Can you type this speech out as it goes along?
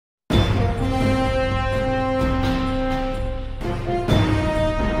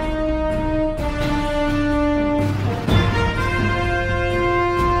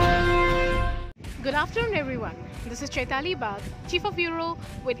Shaitali Bagh, Chief of Bureau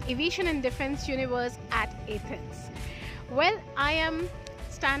with Aviation and Defense Universe at Athens. Well, I am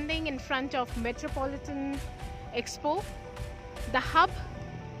standing in front of Metropolitan Expo, the hub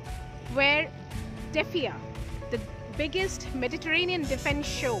where DEFEA, the biggest Mediterranean defense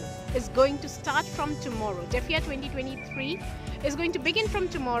show, is going to start from tomorrow. DEFEA 2023 is going to begin from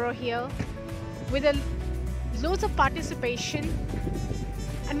tomorrow here with loads of participation,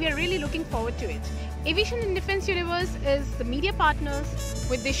 and we are really looking forward to it. Aviation and Defense Universe is the media partners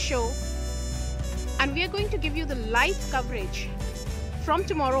with this show, and we are going to give you the live coverage from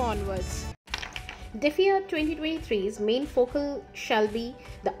tomorrow onwards. DEFEA 2023's main focal shall be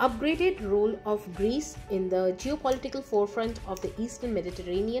the upgraded role of Greece in the geopolitical forefront of the Eastern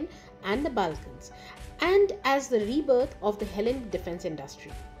Mediterranean and the Balkans, and as the rebirth of the Hellenic defense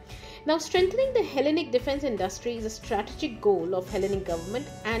industry. Now, strengthening the Hellenic defense industry is a strategic goal of Hellenic government,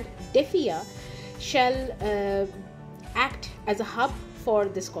 and DEFEA shall act as a hub for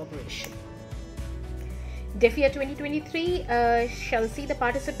this cooperation. DEFEA 2023 shall see the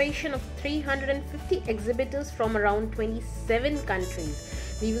participation of 350 exhibitors from around 27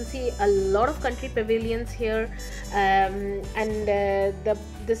 countries. We will see a lot of country pavilions here, and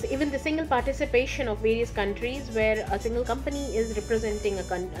even the single participation of various countries where a single company is representing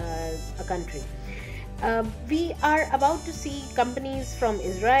a country. We are about to see companies from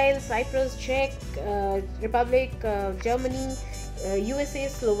Israel, Cyprus, Czech Republic, Germany, USA,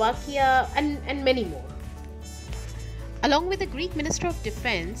 Slovakia, and many more. Along with the Greek Minister of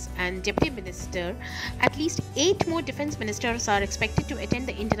Defense and Deputy Minister, at least 8 more defense ministers are expected to attend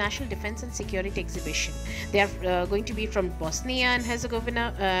the International Defense and Security Exhibition. They are going to be from Bosnia and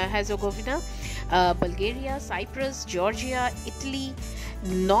Herzegovina, Bulgaria, Cyprus, Georgia, Italy,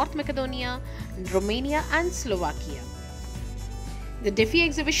 North Macedonia, Romania, and Slovakia. The DEFEA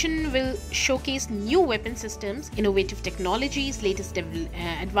exhibition will showcase new weapon systems, innovative technologies, latest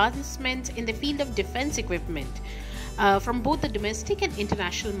advancements in the field of defense equipment, from both the domestic and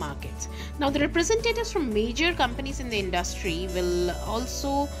international markets. Now, the representatives from major companies in the industry will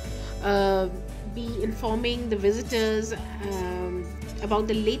also be informing the visitors about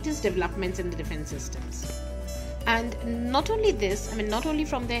the latest developments in the defense systems. And not only this, not only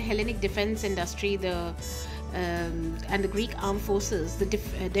from the Hellenic defense industry, and the Greek armed forces, the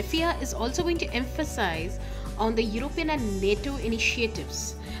DEFEA is also going to emphasize on the European and NATO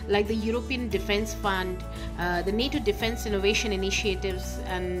initiatives like the European Defence Fund, the NATO Defence Innovation Initiatives,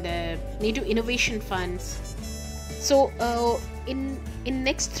 and NATO Innovation Funds. So in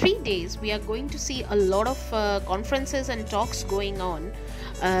next 3 days we are going to see a lot of conferences and talks going on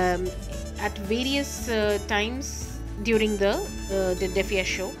at various times during the DEFEA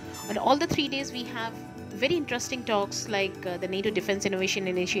show. And all the 3 days we have very interesting talks, like the NATO Defence Innovation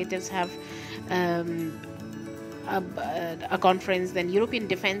Initiatives have a conference, then European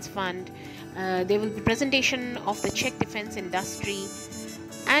Defence Fund, there will be presentation of the Czech defence industry,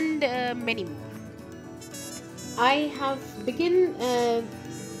 and many more. I have begun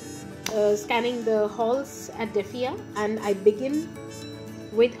scanning the halls at DEFEA, and I begin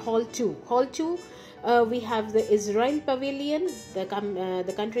with Hall 2. Hall 2, we have the Israel Pavilion, the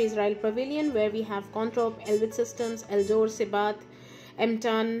country Israel Pavilion, where we have Controp, Elbit Systems, Eldor, Sebat,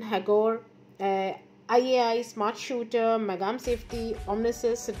 Emtan, Hagor, IAI, Smart Shooter, Magam Safety,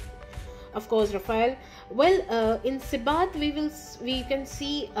 Omnisys, of course Rafael. Well, in Sebat we can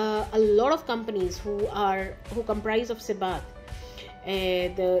see a lot of companies who comprise of Sebat,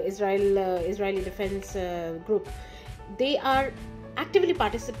 the Israeli defense group. They are actively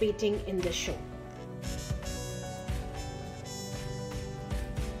participating in the show.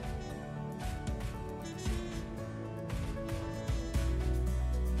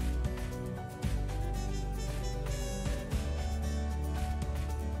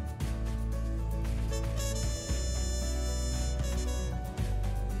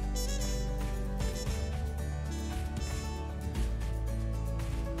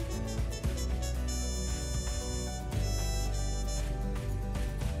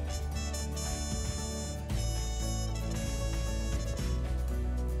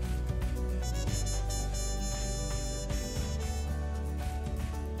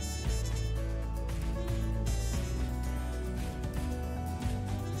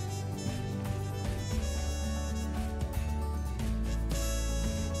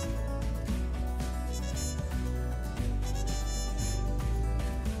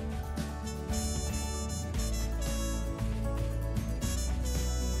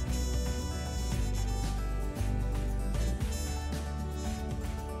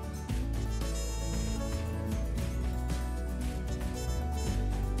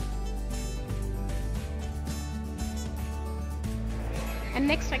 And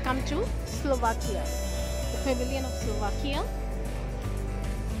next I come to Slovakia, the pavilion of Slovakia.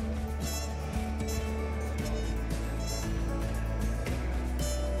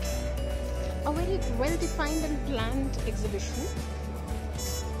 A very well-defined and planned exhibition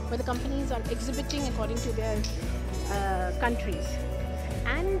where the companies are exhibiting according to their countries.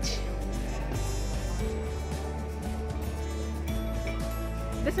 And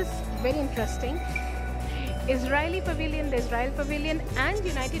this is very interesting. Israeli pavilion, the Israel pavilion and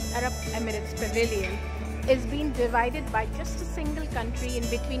United Arab Emirates pavilion is being divided by just a single country in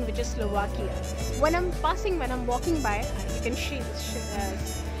between, which is Slovakia. When I'm walking by, you can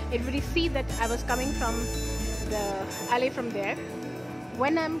everybody see that I was coming from the alley from there.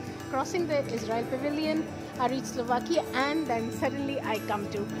 When I'm crossing the Israel pavilion, I reach Slovakia, and then suddenly I come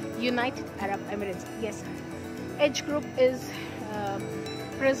to United Arab Emirates. Yes, Edge Group is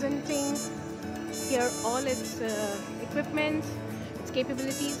presenting here all its equipment, its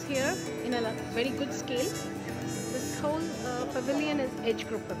capabilities here in a very good scale. This whole pavilion is Edge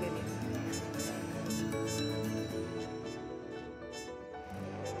Group pavilion.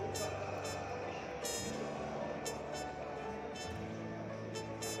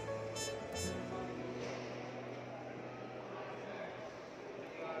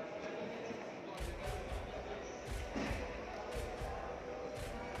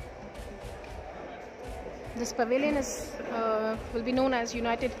 This pavilion will be known as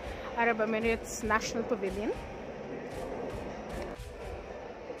United Arab Emirates National Pavilion.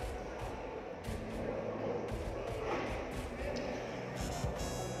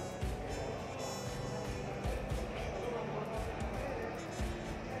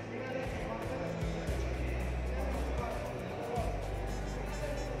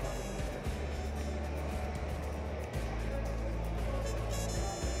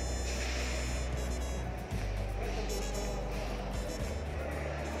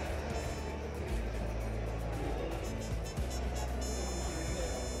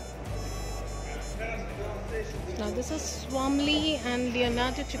 Now this is Swamley and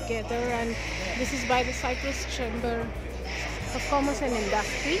Leonardo together, and this is by the Cyprus Chamber of Commerce and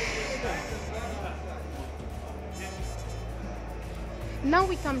Industry. Now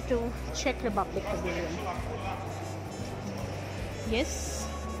we come to Czech Republic Pavilion. Yes,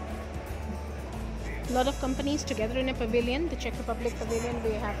 a lot of companies together in a pavilion. The Czech Republic Pavilion,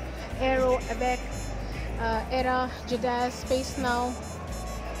 we have Aero, Avec, Era, Jadaz, Space Now,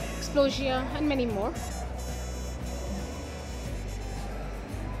 Explosia and many more.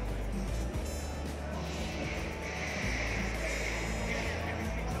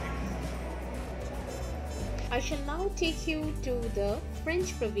 I shall now take you to the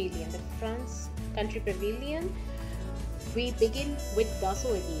French Pavilion, the France Country Pavilion. We begin with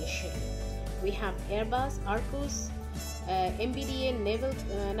Dassault Aviation. We have Airbus, Arcus, MBDA,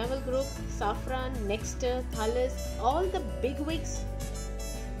 Naval Group, Safran, Nexter, Thales. All the bigwigs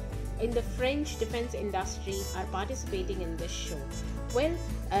in the French defense industry are participating in this show. Well,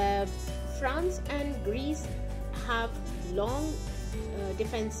 France and Greece have long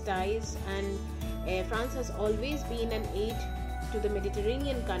defense ties, and France has always been an aid to the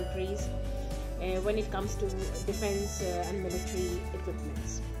Mediterranean countries when it comes to defense and military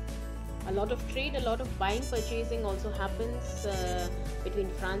equipments. A lot of trade, a lot of buying, purchasing also happens between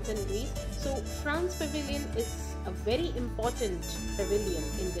France and Greece. So France Pavilion is a very important pavilion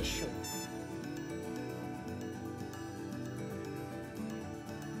in this show.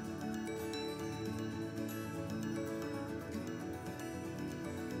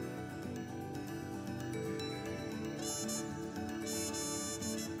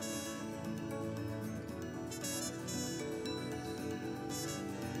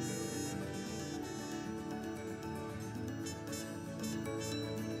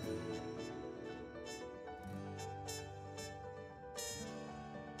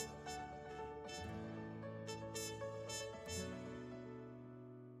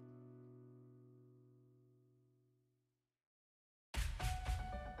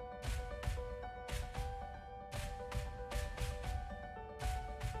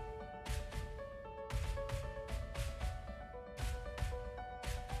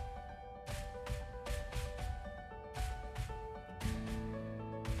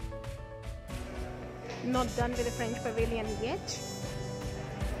 Not done with the French Pavilion yet.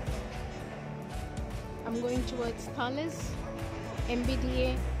 I'm going towards Thales,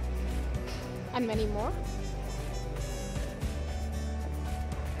 MBDA and many more.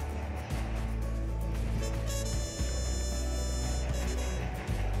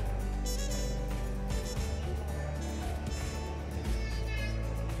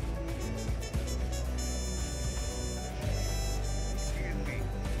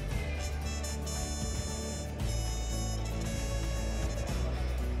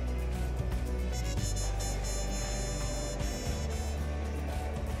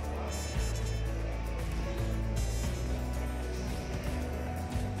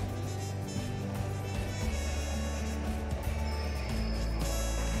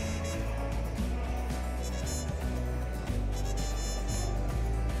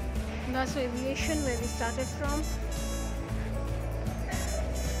 Pegaso Aviation, where we started from,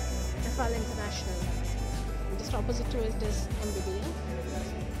 DEFEA International. And just opposite to it is MBDA.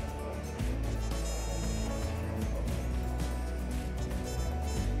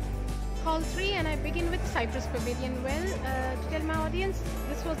 Hall 3, and I begin with Cyprus Pavilion. Well, to tell my audience,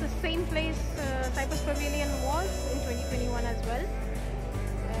 this was the same place Cyprus Pavilion was in 2021 as well.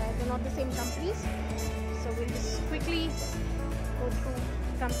 They're not the same companies, so we'll just quickly go through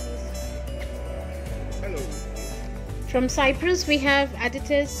companies. Hello. From Cyprus, we have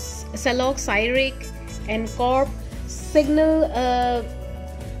Adidas, Cellox, Cyric, and Corp, Signal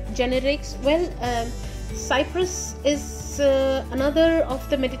Generics. Well, Cyprus is another of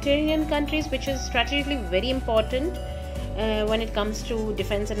the Mediterranean countries which is strategically very important when it comes to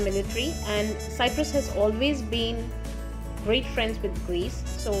defense and military, and Cyprus has always been great friends with Greece,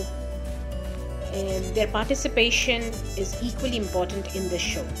 so their participation is equally important in this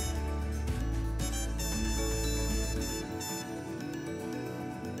show.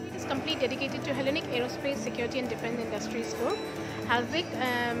 It is completely dedicated to Hellenic Aerospace, Security and Defense Industries Group. Halvik,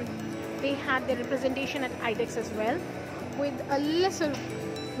 they had their representation at IDEX as well, with a lesser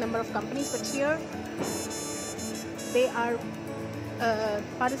number of companies, but here they are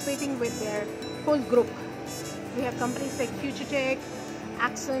participating with their whole group. We have companies like FutureTech,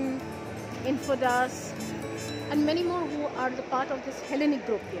 Axon, Infodas, and many more who are the part of this Hellenic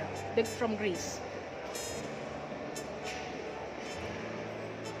group here, from Greece.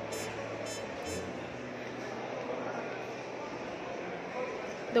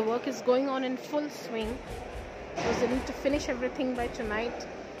 The work is going on in full swing because they need to finish everything by tonight.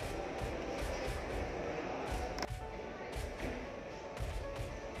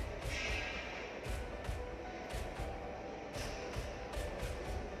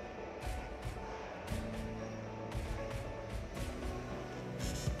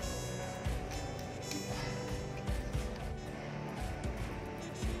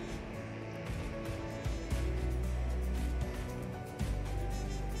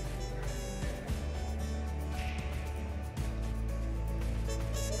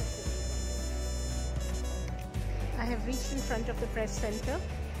 I have reached in front of the press center.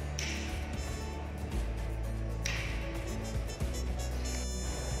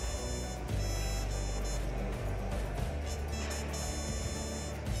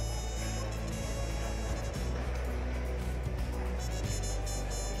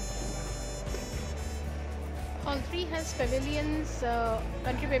 Hall 3 has pavilions,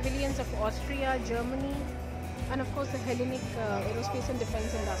 country pavilions of Austria, Germany, and of course the Hellenic aerospace and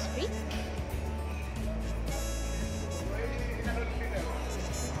defense industry.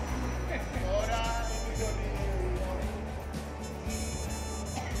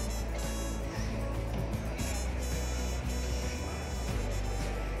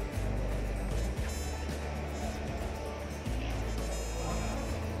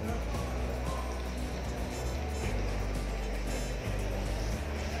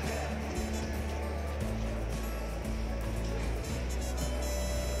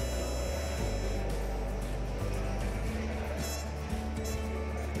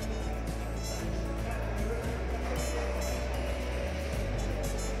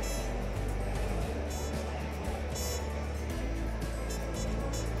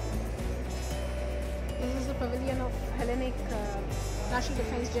 This is the pavilion of Hellenic National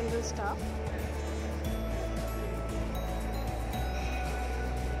Defense General Staff.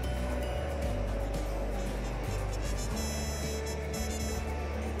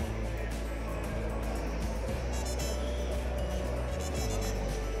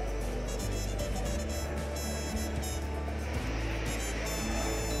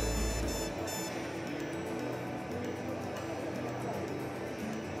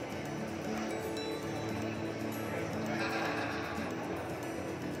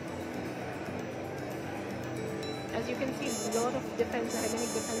 As you can see, a lot of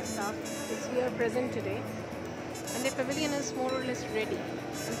Hellenic defense staff is here present today, and the pavilion is more or less ready.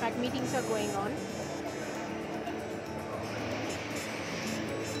 In fact, meetings are going on.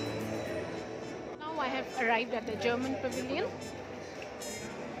 Now I have arrived at the German pavilion.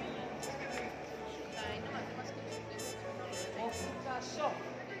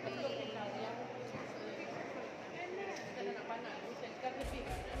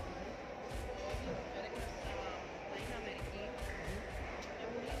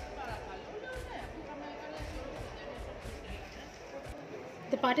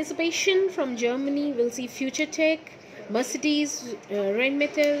 The participation from Germany will see FutureTech, Mercedes,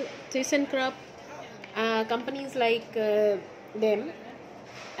 Rheinmetall, ThyssenKrupp, companies like them,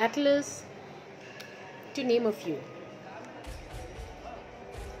 Atlas, to name a few.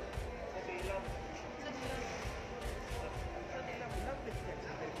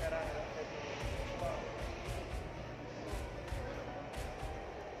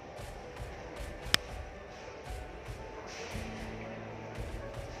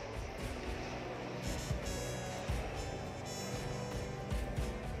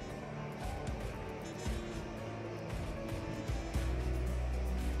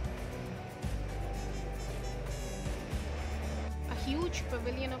 huge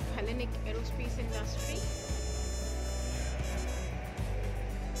pavilion of Hellenic aerospace industry.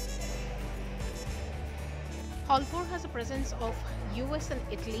 Hall 4 has a presence of US and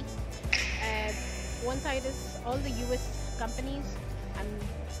Italy. One side is all the US companies. I'm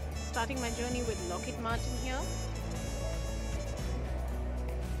starting my journey with Lockheed Martin here.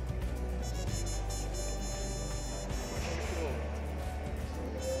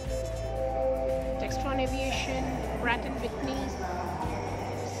 Textron Aviation, Pratt & Whitney.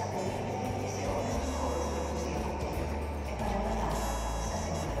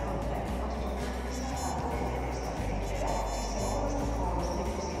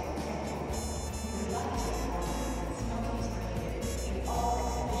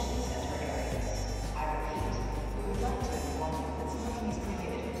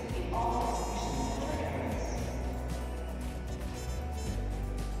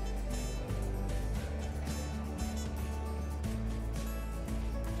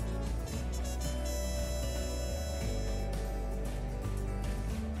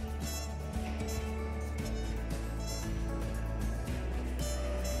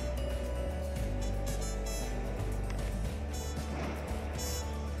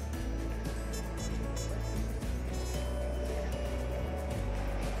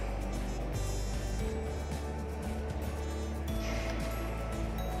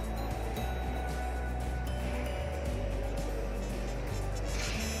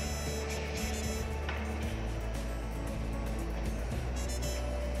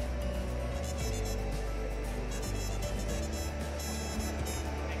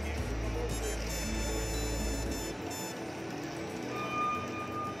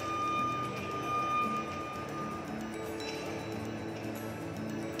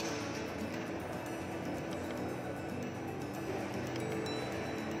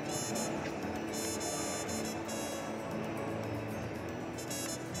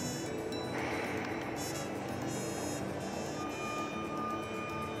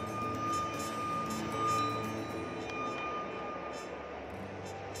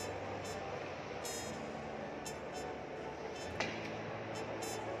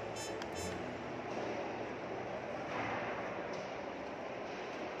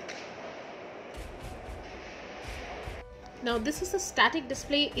 Now this is a static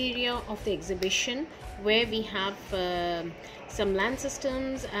display area of the exhibition where we have some land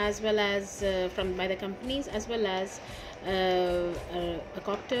systems as well as from by the companies, as well as a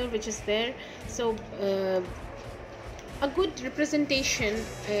copter which is there. So a good representation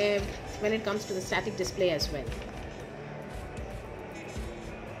when it comes to the static display as well.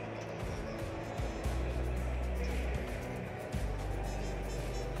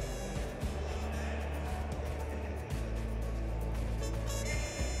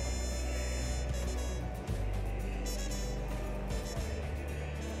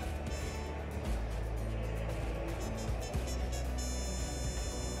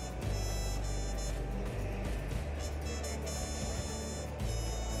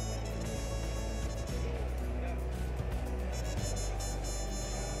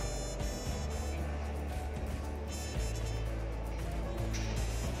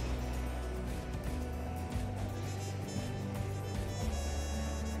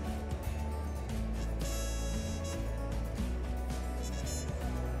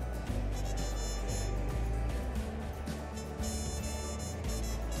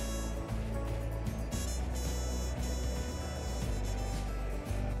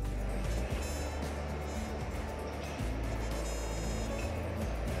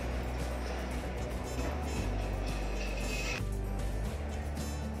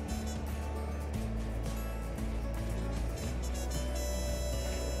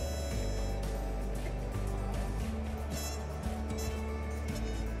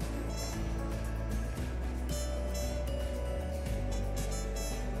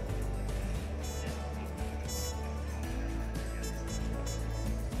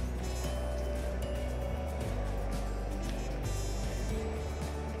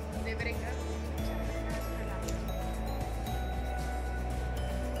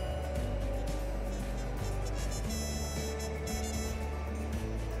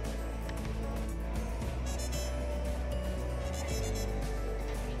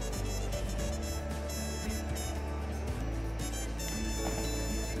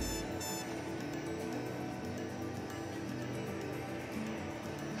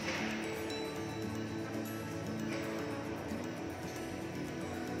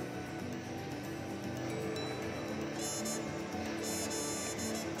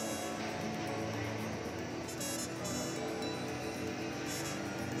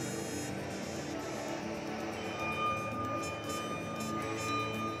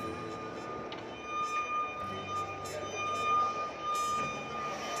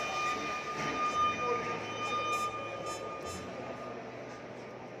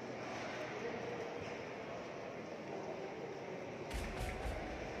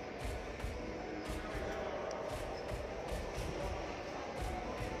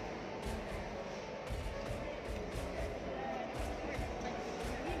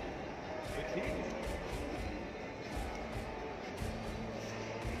 See?